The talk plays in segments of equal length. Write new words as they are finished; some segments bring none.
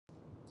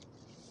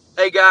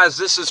Hey guys,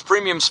 this is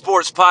Premium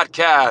Sports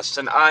Podcast,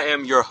 and I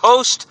am your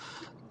host,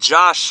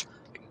 Josh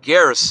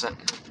Garrison.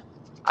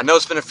 I know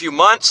it's been a few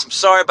months. I'm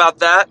sorry about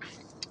that.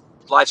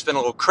 Life's been a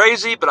little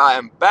crazy, but I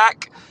am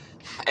back.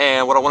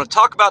 And what I want to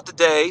talk about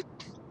today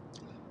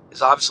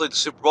is obviously the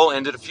Super Bowl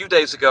ended a few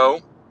days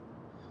ago.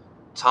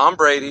 Tom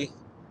Brady,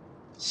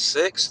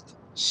 6th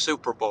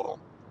Super Bowl.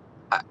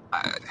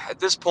 At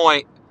this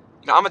point,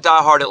 I'm a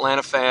diehard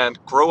Atlanta fan,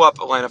 grow up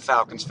Atlanta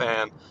Falcons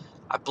fan.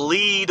 I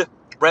bleed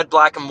red,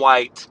 black, and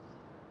white.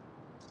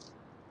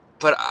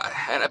 But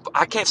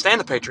I can't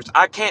stand the Patriots.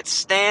 I can't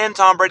stand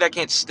Tom Brady. I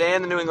can't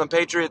stand the New England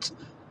Patriots.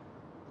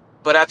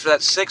 But after that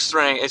 6th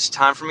ring, it's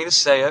time for me to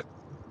say it.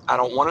 I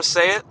don't want to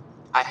say it.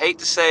 I hate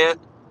to say it.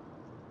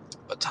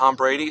 But Tom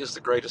Brady is the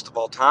greatest of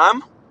all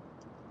time.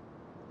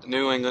 The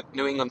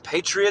New England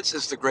Patriots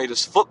is the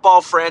greatest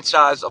football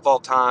franchise of all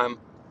time.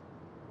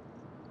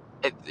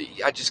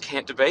 I just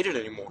can't debate it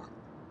anymore.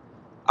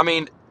 I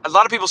mean, a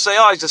lot of people say,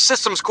 oh, he's a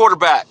systems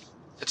quarterback.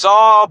 It's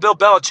all Bill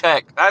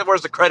Belichick. That's where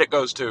the credit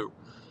goes to.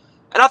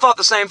 And I thought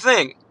the same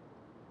thing.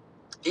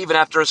 Even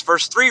after his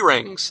first 3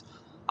 rings.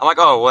 I'm like,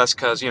 oh, well, that's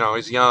because,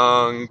 he's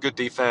young, good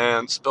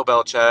defense, Bill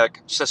Belichick,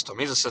 system.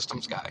 He's a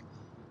systems guy.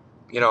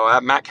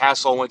 Matt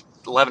Castle went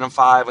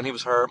 11-5 when he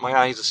was hurt. I'm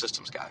like, he's a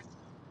systems guy.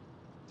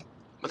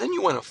 But then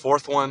you win a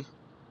 4th one,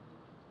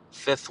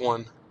 5th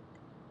one,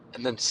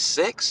 and then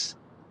 6?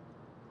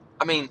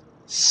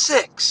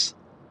 6.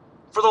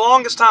 For the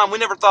longest time, we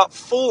never thought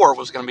 4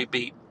 was going to be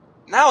beat.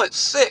 Now it's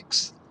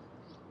 6.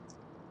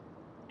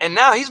 And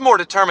now he's more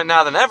determined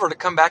now than ever to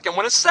come back and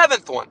win a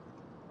 7th one.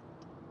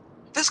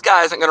 This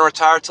guy isn't going to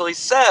retire till he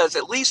says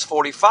at least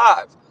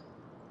 45.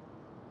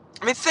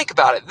 Think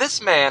about it.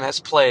 This man has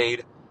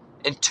played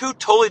in 2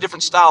 totally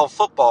different styles of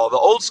football, the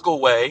old school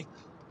way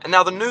and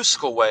now the new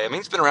school way.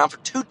 He's been around for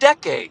 2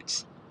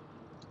 decades.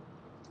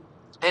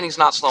 And he's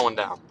not slowing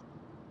down.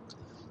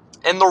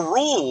 And the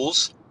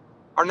rules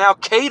are now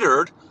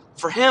catered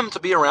for him to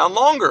be around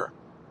longer.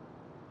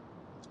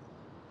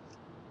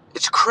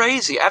 It's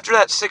crazy. After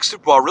that 6th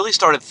Super Bowl, I really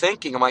started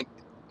thinking, I'm like,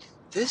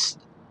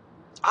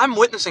 I'm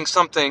witnessing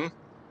something,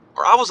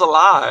 or I was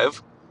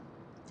alive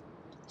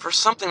for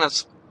something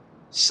that's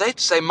safe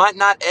to say might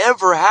not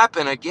ever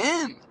happen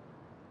again.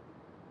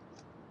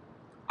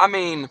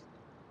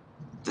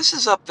 This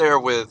is up there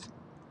with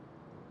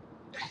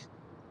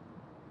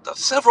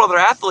several other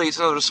athletes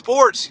in other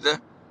sports. The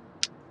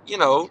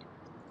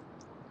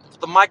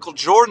Michael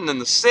Jordan in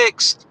the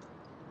 6th,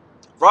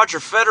 Roger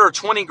Federer,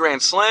 20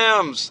 Grand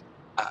Slams.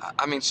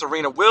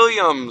 Serena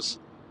Williams.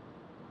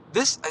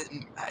 This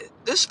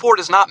sport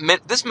is not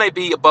meant. This may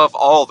be above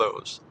all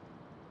those,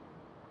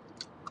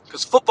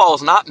 because football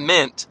is not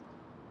meant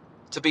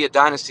to be a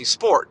dynasty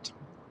sport.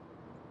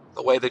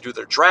 The way they do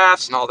their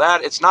drafts and all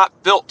that, it's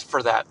not built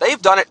for that.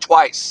 They've done it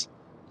twice.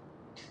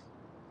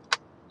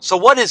 So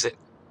what is it?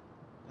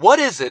 What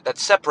is it that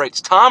separates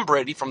Tom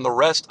Brady from the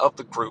rest of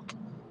the group,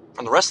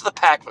 from the rest of the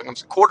pack when it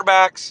comes to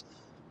quarterbacks?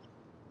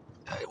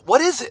 What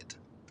is it?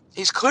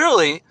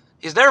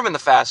 He's never been the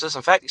fastest.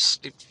 In fact, he's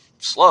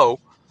slow.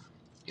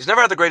 He's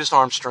never had the greatest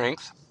arm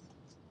strength.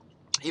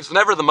 He's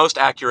never the most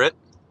accurate.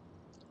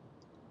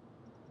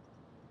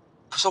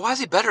 So why is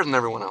he better than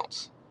everyone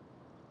else?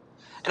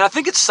 And I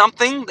think it's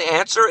something, the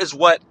answer is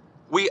what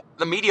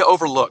the media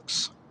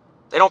overlooks.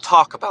 They don't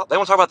talk about. They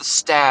want to talk about the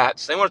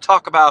stats. They want to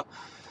talk about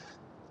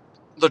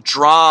the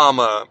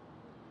drama.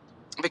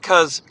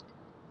 Because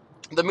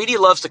the media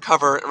loves to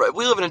cover.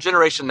 We live in a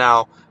generation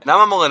now, and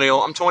I'm a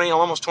millennial. I'm 20. I'm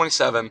almost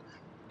 27.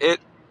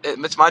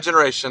 It's my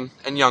generation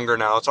and younger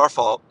now. It's our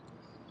fault.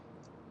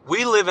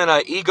 We live in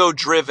an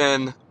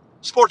ego-driven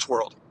sports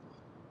world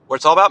where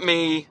it's all about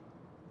me.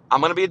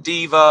 I'm going to be a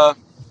diva,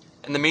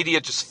 and the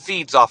media just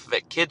feeds off of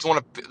it. Kids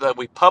want to.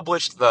 We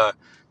published the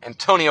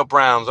Antonio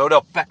Browns,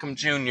 Odell Beckham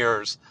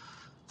Jr.'s,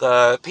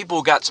 the people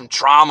who got some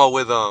drama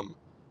with them.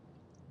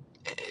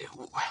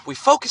 We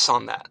focus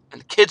on that,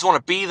 and the kids want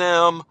to be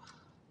them.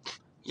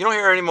 You don't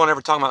hear anyone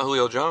ever talking about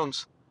Julio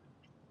Jones,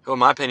 who, in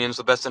my opinion, is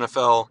the best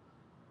NFL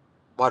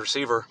wide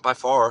receiver by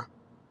far.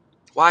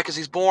 Why? Because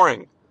he's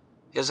boring.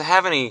 He doesn't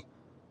have any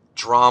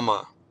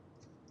drama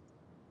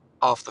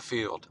off the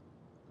field.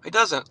 He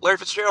doesn't. Larry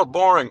Fitzgerald,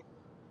 boring.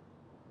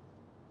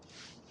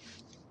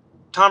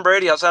 Tom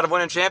Brady, outside of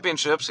winning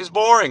championships, he's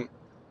boring.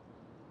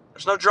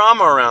 There's no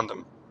drama around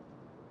him.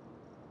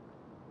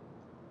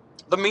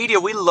 The media,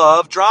 we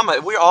love drama.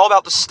 We're all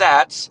about the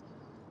stats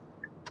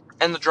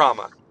and the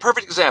drama.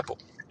 Perfect example.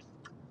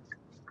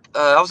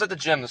 I was at the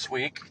gym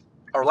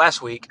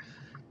last week,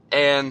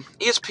 and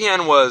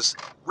ESPN was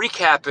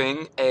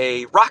recapping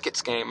a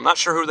Rockets game. I'm not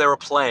sure who they were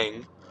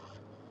playing,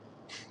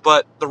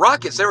 but the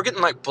Rockets, they were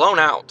getting blown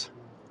out.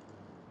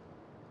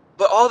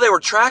 But all they were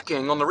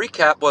tracking on the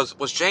recap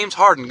was James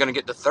Harden going to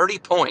get to 30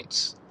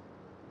 points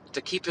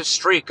to keep his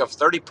streak of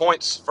 30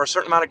 points for a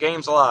certain amount of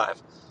games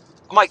alive.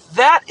 I'm like,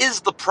 that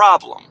is the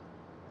problem.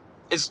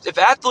 Is if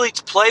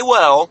athletes play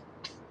well,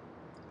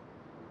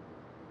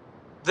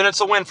 then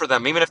it's a win for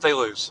them, even if they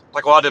lose.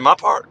 Like, well, I did my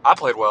part. I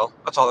played well.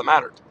 That's all that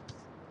mattered.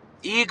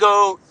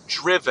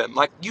 Ego-driven.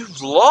 Like,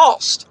 you've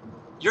lost.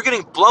 You're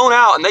getting blown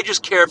out, and they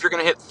just care if you're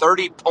going to hit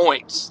 30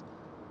 points.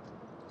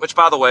 Which,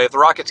 by the way, if the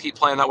Rockets keep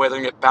playing that way, they're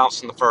going to get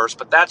bounced in the first.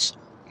 But that's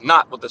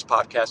not what this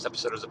podcast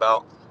episode is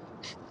about.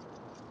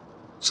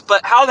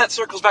 But how that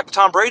circles back to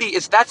Tom Brady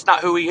is that's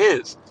not who he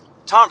is.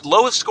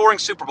 Lowest scoring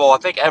Super Bowl, I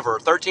think, ever.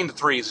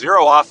 13-3,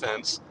 0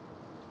 offense.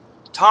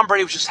 Tom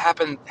Brady was just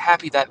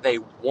happy that they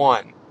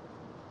won.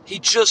 He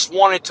just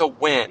wanted to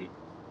win.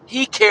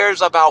 He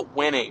cares about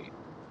winning.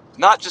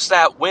 Not just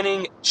that,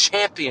 winning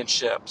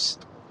championships.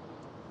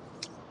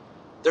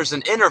 There's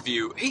an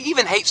interview. He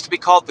even hates to be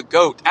called the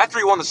GOAT. After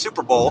he won the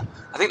Super Bowl,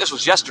 I think this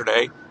was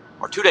yesterday,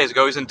 or 2 days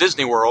ago, he's in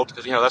Disney World,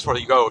 because, that's where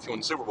you go if you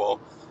win the Super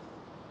Bowl.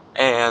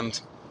 And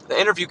the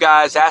interview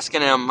guy is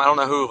asking him, I don't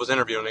know who was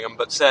interviewing him,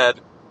 but said,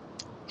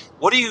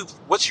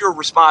 what's your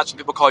response when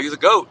people call you the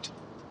GOAT?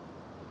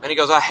 And he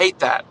goes, I hate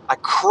that. I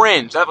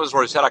cringe. That was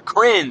what he said. I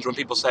cringe when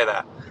people say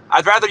that.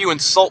 I'd rather you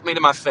insult me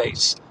to my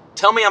face.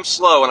 Tell me I'm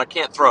slow and I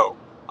can't throw.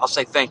 I'll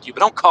say thank you,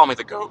 but don't call me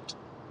the GOAT.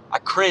 I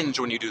cringe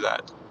when you do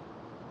that.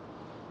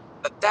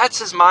 But that's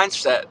his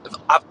mindset.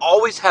 I've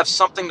always have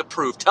something to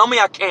prove. Tell me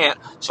I can't,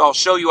 so I'll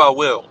show you I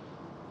will.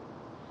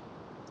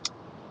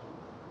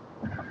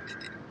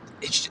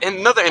 And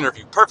another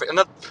interview, perfect.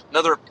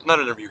 Another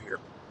interview here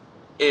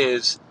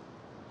is.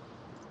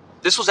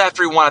 This was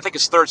after he won, I think,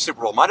 his third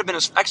Super Bowl. Might have been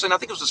his, actually, no, I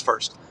think it was his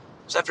first. It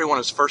was after he won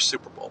his first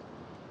Super Bowl.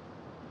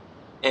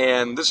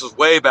 And this was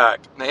way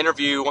back. In the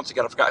interview, once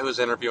again, I forgot who was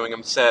interviewing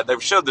him, said, they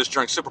showed this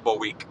during Super Bowl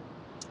week.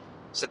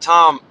 Said,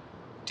 Tom,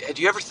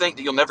 do you ever think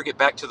that you'll never get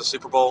back to the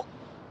Super Bowl?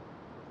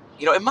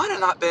 It might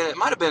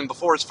have been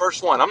before his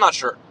first one. I'm not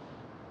sure.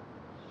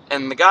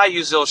 And the guy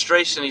used the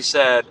illustration. He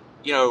said,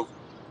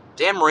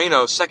 Dan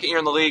Marino, second year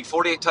in the league,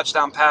 48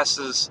 touchdown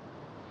passes,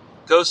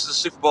 goes to the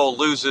Super Bowl,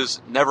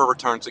 loses, never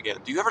returns again.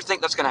 Do you ever think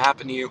that's going to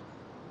happen to you?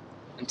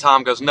 And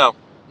Tom goes, no,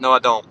 I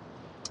don't.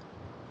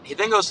 He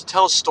then goes to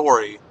tell a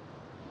story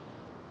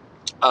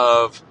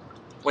of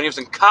when he was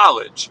in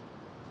college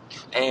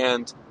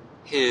and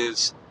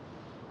his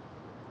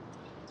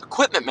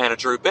equipment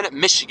manager who'd been at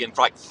Michigan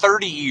for like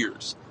 30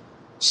 years,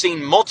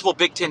 seen multiple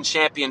Big Ten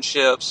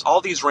championships,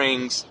 all these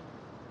rings.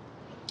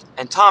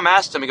 And Tom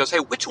asked him, he goes, hey,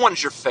 which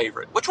one's your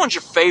favorite? Which one's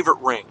your favorite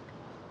ring?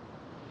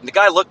 And the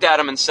guy looked at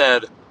him and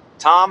said,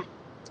 Tom,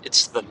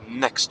 it's the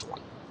next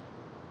one.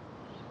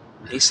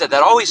 And he said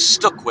that always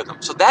stuck with him.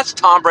 So that's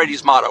Tom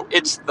Brady's motto.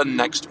 It's the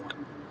next one.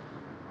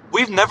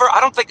 I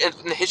don't think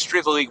in the history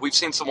of the league we've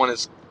seen someone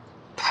as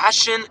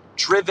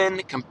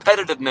passion-driven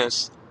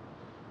competitiveness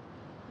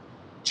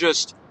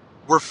just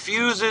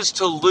refuses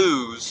to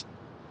lose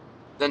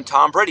than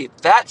Tom Brady.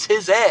 That's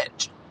his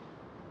edge.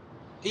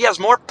 He has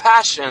more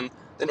passion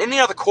than any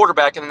other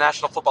quarterback in the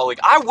National Football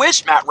League. I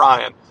wish Matt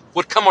Ryan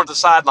would come onto the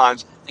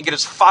sidelines and get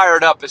as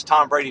fired up as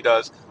Tom Brady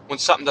does when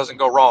something doesn't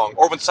go wrong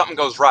or when something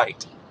goes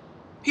right.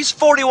 He's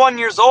 41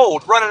 years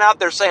old running out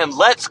there saying,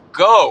 let's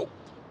go.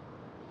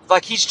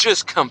 Like he's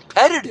just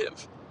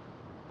competitive.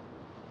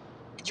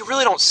 You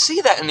really don't see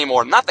that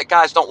anymore. Not that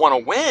guys don't want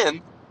to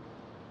win.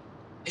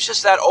 It's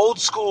just that old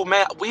school,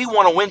 man, we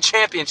want to win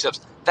championships.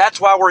 That's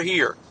why we're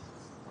here.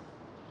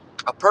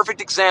 A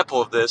perfect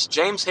example of this,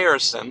 James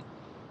Harrison,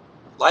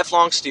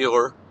 lifelong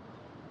Steeler,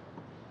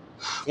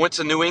 went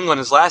to New England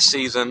his last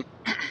season,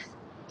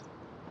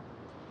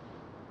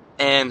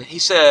 and he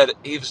said,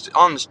 he was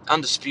on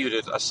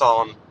Undisputed, I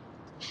saw him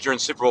during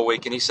Super Bowl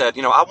week, and he said,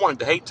 I wanted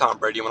to hate Tom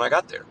Brady when I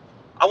got there.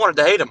 I wanted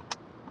to hate him.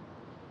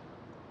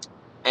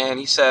 And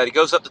he said, he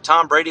goes up to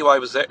Tom Brady while he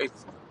was there.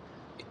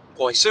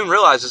 He soon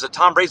realizes that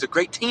Tom Brady's a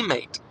great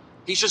teammate.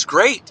 He's just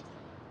great.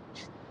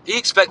 He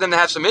expected them to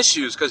have some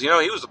issues because, he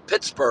was a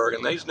Pittsburgh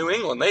and he's New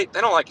England. They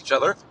don't like each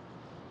other.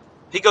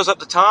 He goes up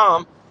to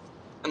Tom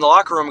in the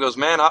locker room and goes,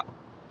 man,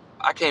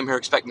 I came here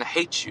expecting to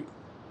hate you.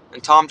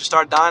 And Tom just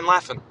started dying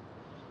laughing.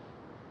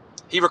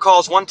 He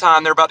recalls one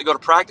time they're about to go to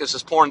practice.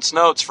 It's pouring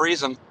snow. It's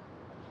freezing.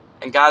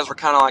 And guys were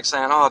kind of like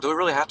saying, do we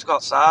really have to go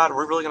outside? Are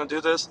we really going to do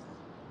this?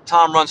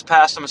 Tom runs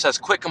past him and says,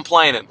 quit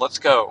complaining. Let's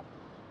go.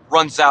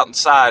 Runs out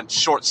inside,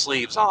 short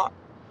sleeves on.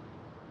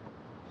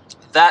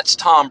 That's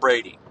Tom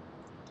Brady.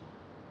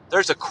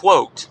 There's a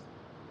quote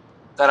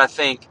that I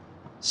think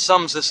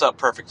sums this up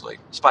perfectly.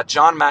 It's by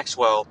John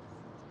Maxwell.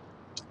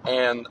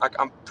 And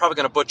I'm probably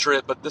going to butcher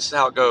it, but this is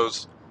how it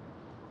goes.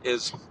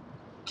 Is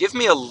give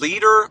me a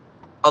leader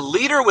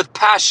with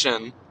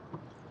passion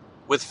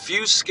with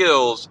few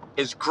skills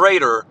is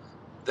greater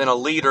than a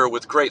leader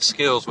with great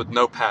skills with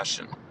no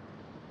passion.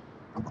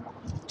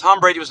 Tom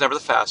Brady was never the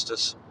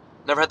fastest,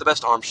 never had the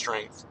best arm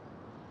strength,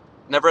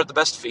 never had the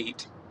best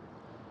feet,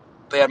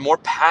 but he had more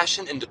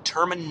passion and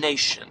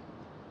determination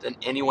than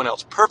anyone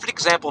else. Perfect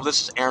example of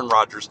this is Aaron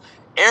Rodgers.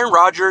 Aaron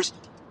Rodgers,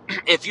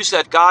 if you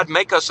said, God,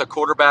 make us a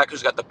quarterback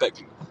who's got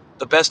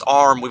the best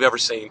arm we've ever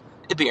seen,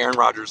 it'd be Aaron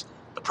Rodgers.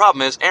 The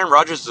problem is Aaron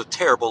Rodgers is a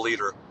terrible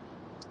leader.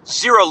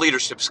 Zero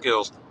leadership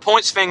skills.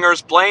 Points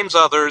fingers, blames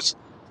others,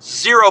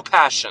 zero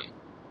passion.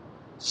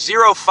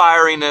 Zero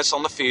fieriness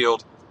on the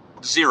field.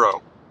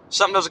 Zero.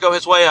 Something doesn't go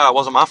his way, it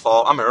wasn't my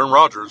fault. I'm Aaron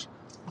Rodgers.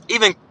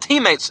 Even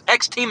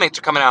ex-teammates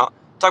are coming out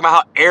talking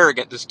about how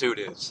arrogant this dude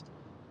is.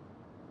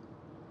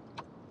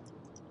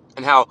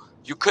 and how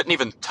you couldn't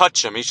even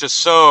touch him.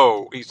 He's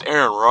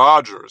Aaron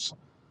Rodgers.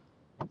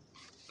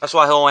 That's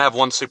why he'll only have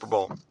one Super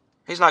Bowl.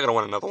 He's not going to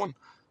win another one.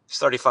 He's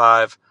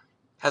 35.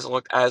 Hasn't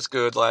looked as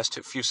good the last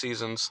few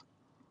seasons.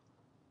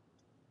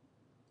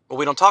 But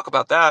we don't talk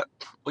about that.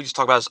 We just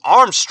talk about his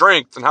arm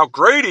strength and how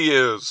great he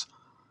is.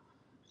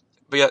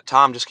 But yet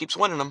Tom just keeps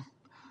winning them.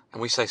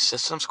 And we say,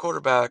 systems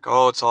quarterback.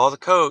 Oh, it's all the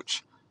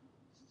coach.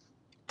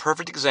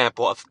 Perfect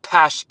example of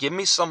passion. Give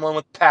me someone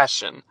with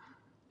passion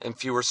and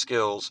fewer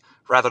skills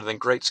rather than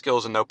great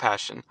skills and no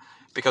passion.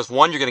 Because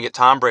one, you're going to get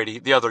Tom Brady.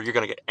 The other, you're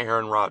going to get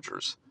Aaron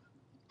Rodgers.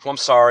 Well, I'm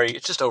sorry.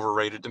 It's just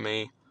overrated to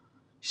me.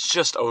 He's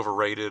just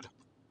overrated.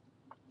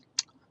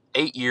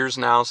 8 years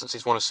now since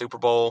he's won a Super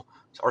Bowl,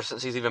 or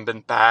since he's even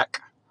been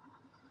back.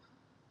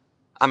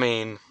 I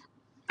mean,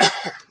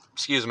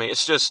 excuse me,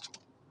 it's just,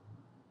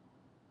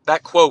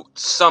 that quote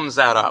sums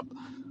that up.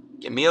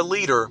 Give me a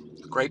leader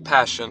with great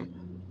passion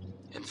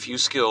and few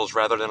skills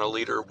rather than a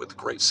leader with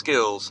great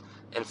skills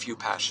and few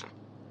passion.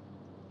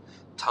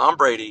 Tom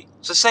Brady,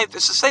 it's the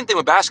same thing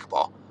with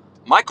basketball.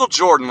 Michael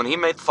Jordan, when he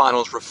made the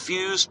finals,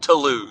 refused to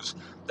lose.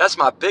 That's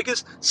my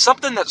biggest,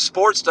 something that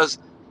sports does,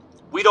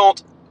 we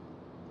don't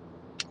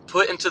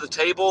put into the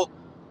table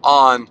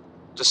on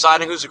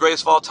deciding who's the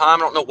greatest of all time.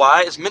 I don't know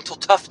why. Is mental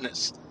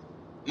toughness.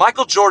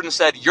 Michael Jordan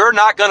said, "You're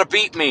not going to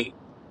beat me.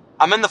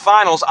 I'm in the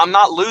finals. I'm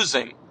not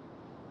losing."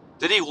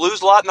 Did he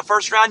lose a lot in the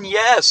first round?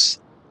 Yes.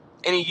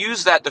 And he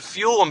used that to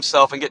fuel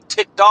himself and get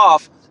ticked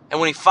off. And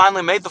when he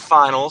finally made the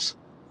finals,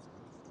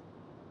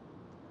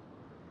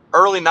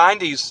 early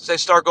 90s, they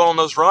start going on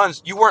those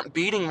runs. You weren't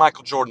beating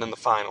Michael Jordan in the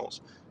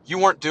finals. You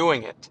weren't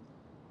doing it.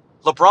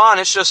 LeBron,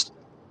 it's just,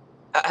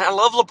 I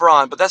love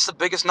LeBron, but that's the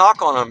biggest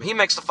knock on him. He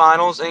makes the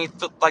finals, and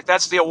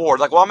that's the award.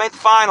 Like, well, I made the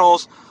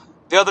finals.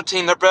 The other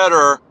team, they're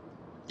better.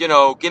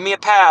 Give me a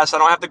pass. I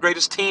don't have the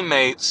greatest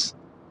teammates.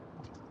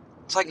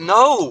 It's like,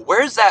 no.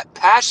 Where's that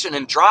passion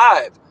and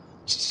drive?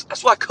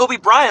 That's why Kobe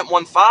Bryant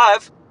won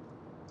 5.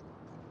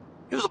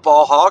 He was a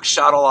ball hog,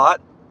 shot a lot.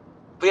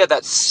 But he had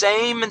that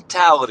same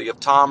mentality of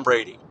Tom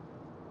Brady.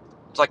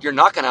 It's like, you're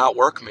not going to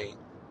outwork me,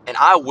 and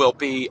I will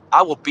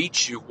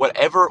beat you.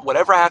 Whatever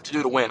I have to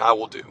do to win, I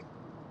will do.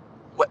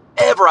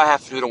 Whatever I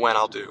have to do to win,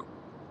 I'll do.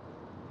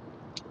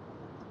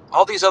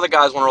 All these other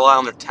guys want to rely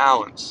on their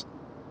talents.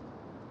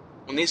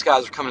 When these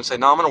guys are coming and say,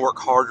 no, I'm going to work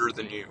harder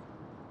than you.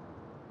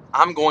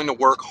 I'm going to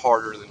work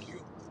harder than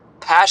you.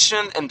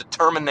 Passion and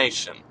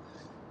determination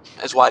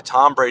is why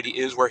Tom Brady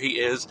is where he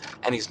is,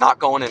 and he's not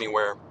going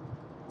anywhere.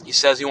 He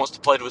says he wants to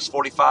play to his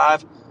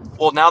 45.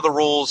 Well, now the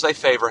rules, they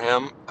favor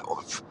him.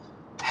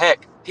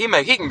 Heck, he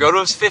can go to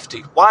his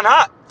 50. Why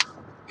not?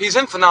 He's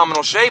in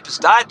phenomenal shape. His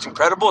diet's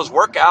incredible. His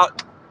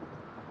workout.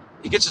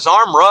 He gets his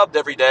arm rubbed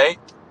every day.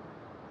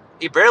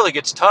 He barely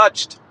gets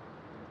touched.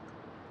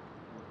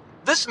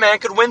 This man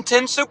could win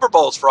 10 Super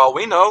Bowls for all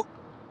we know.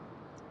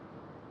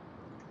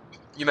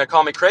 You may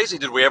call me crazy.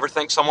 Did we ever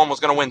think someone was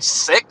going to win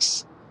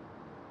 6?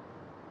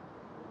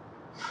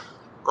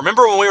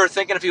 Remember when we were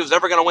thinking if he was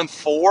ever going to win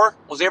 4?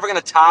 Was he ever going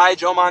to tie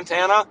Joe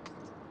Montana?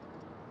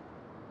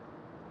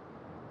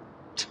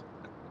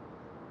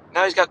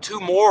 Now he's got 2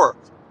 more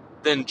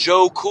than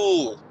Joe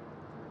Cool.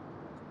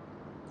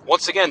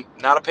 Once again,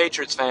 not a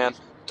Patriots fan.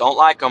 Don't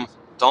like him.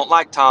 Don't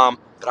like Tom,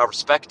 but I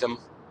respect him.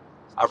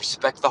 I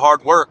respect the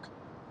hard work.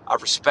 I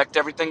respect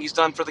everything he's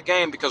done for the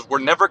game, because we're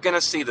never going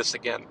to see this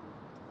again.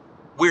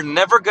 We're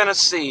never going to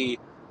see.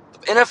 The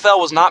NFL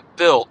was not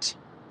built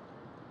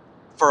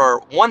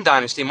for 1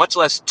 dynasty, much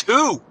less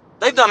 2.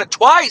 They've done it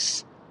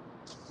twice.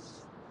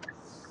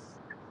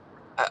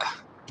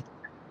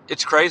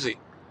 It's crazy.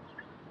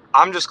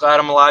 I'm just glad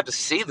I'm alive to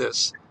see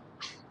this.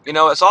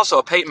 It's also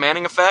a Peyton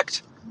Manning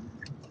effect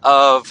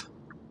of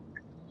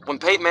when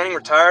Peyton Manning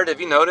retired.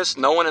 Have you noticed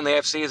no one in the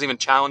AFC has even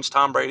challenged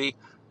Tom Brady?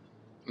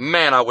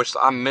 Man,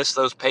 I miss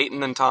those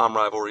Peyton and Tom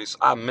rivalries.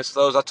 I miss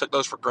those. I took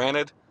those for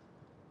granted.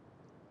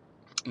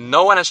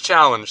 No one has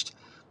challenged.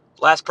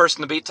 Last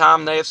person to beat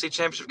Tom in the AFC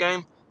Championship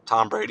game?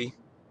 Tom Brady.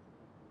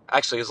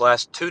 Actually, his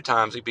last 2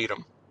 times he beat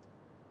him.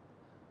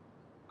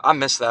 I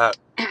miss that.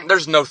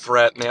 There's no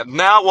threat, man.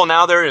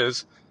 Now there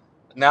is.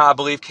 Now I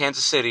believe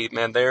Kansas City,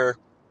 man, they're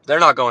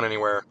not going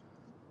anywhere.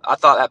 I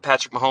thought that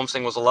Patrick Mahomes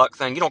thing was a luck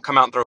thing. You don't come out and throw